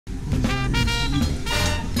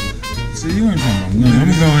See, you ain't talking about nothing. I'm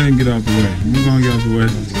gonna go ahead and get out the way.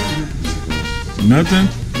 Nothing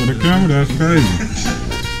for the camera. That's crazy.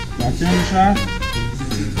 My camera shy.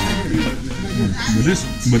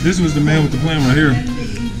 But this was the man with the plan right here.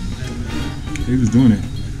 He was doing it.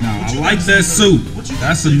 Now I like that suit.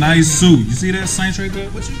 That's a nice suit. You see that Saints right there?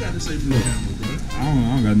 What you got to say to the camera, bro? I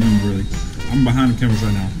don't got nothing really. I'm behind the cameras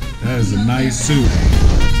right now. That is a nice suit.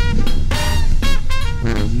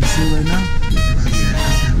 You see it right now?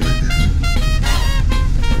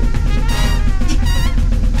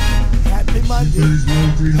 Happy Monday,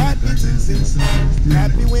 happy Tuesday,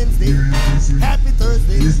 happy Wednesday, happy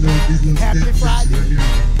Thursday, happy Friday,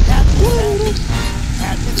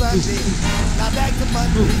 happy Sunday. Now back to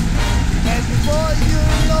Monday. And before you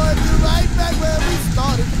know it, you're right back where we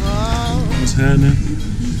started from. What's happening?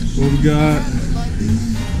 What we got?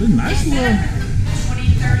 It's nice little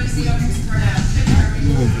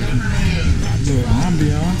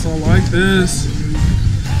ambiance. I like this.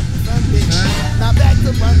 Now back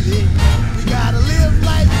to Monday. We gotta live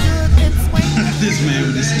life good and swing. This man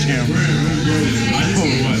with this camera. Oh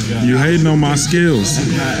my God. You hating on my skills.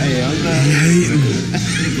 Hey, I'm not. He hating.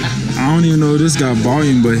 I don't even know if this got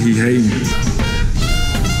volume, but he hating.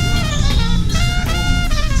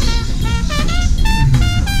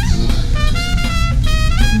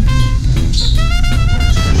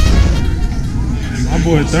 My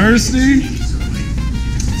boy thirsty?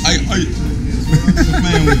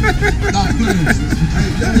 Man, stop playing.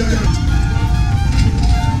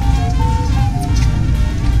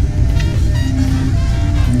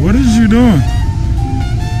 What is you doing?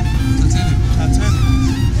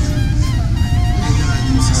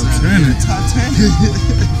 Titanic.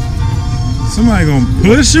 Somebody gonna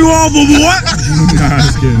push you off of what? Nah,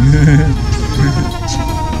 just kidding.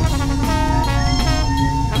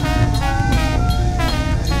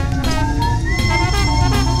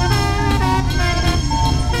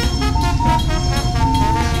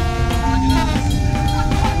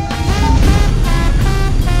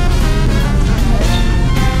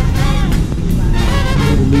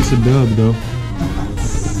 Release a dub though.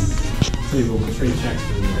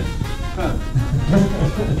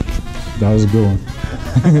 That was a good one.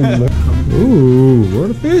 Ooh, where are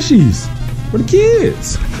the fishies? Where the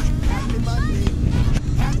kids?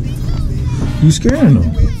 You scaring them?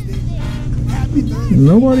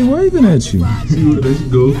 Nobody waving at you. There she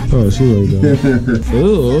go. Oh, she right there.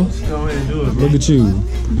 Oh, Go ahead and do it, bro. look at you.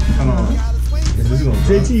 Come on.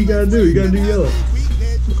 JT, you gotta do yellow.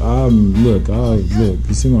 Look.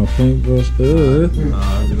 You see my paintbrush? Cut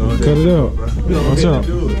it out. Watch out.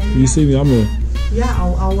 You see me? Yeah,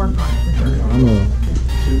 I'll work on it. I'm a. 1,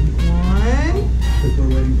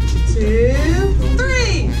 2,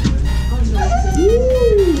 3.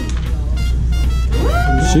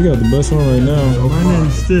 She got the best one right now. My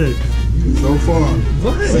name's Stick. So far.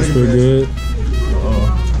 That's pretty good.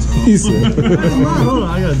 He said. Hold on,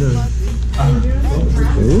 I gotta do it.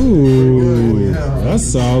 Ooh, that's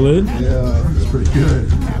solid. Yeah, that's pretty good.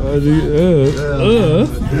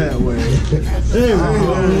 That way.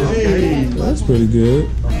 Hey. That's pretty good.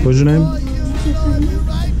 What's your name?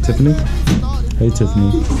 Tiffany. Hey, Tiffany.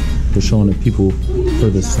 We're showing the people for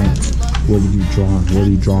the Saints. What are you drawing? What are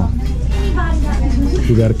you drawing?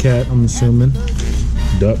 We got a cat, I'm assuming.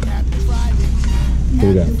 Duck. What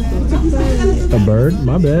we got? A bird.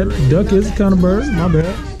 My bad. Duck is a kind of bird. My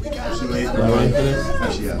bad.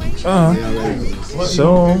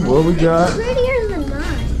 Show them what we got.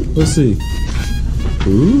 Let's see.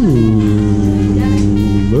 Ooh,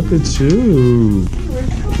 look at you.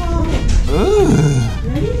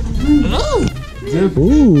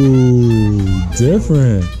 Ooh,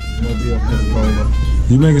 different.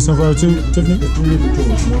 You making sunflower too, Tiffany?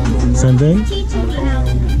 Same thing?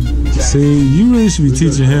 See, you really should be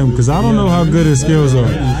teaching him because I don't know how good his skills are.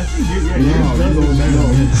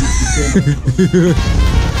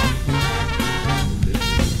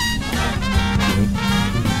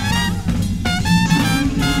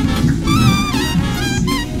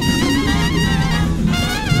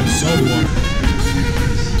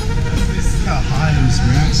 This is how high his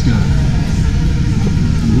racks go.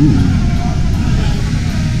 Ooh.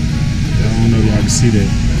 I don't know if y'all can see that.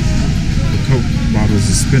 The Coke bottles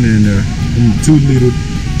are spinning in there. Them 2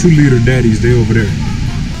 liter daddies, they over there.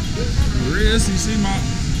 Riz, you see my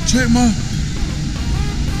check my.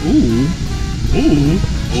 Ooh,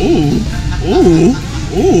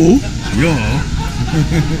 yeah.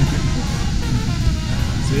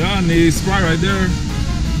 See, y'all need Sprite right there.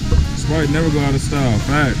 Sprite never go out of style.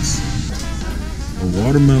 Facts. A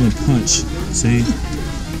watermelon punch. See?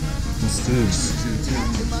 What's this?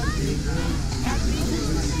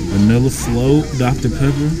 Vanilla float, Dr.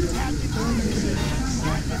 Pepper.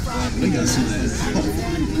 gotta see that.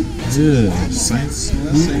 Yeah, Saints.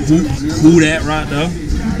 Who that right there?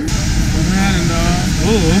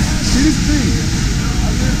 See this thing?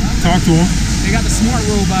 Talk to him. They got the smart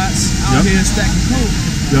robots out here stacking coke.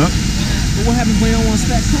 Yep. But what happens when you don't want to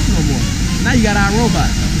stack coke no more? Now you got our robot.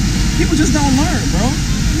 People just don't learn, bro.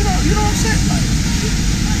 You know what I'm saying? Like,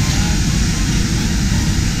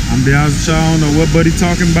 I'm be honest with y'all, I don't know what Buddy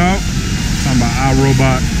talking about. Talking about our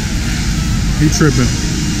robot. He tripping.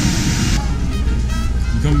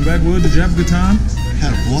 You coming back, Wood? Did you have a good time?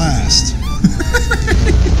 Had a blast.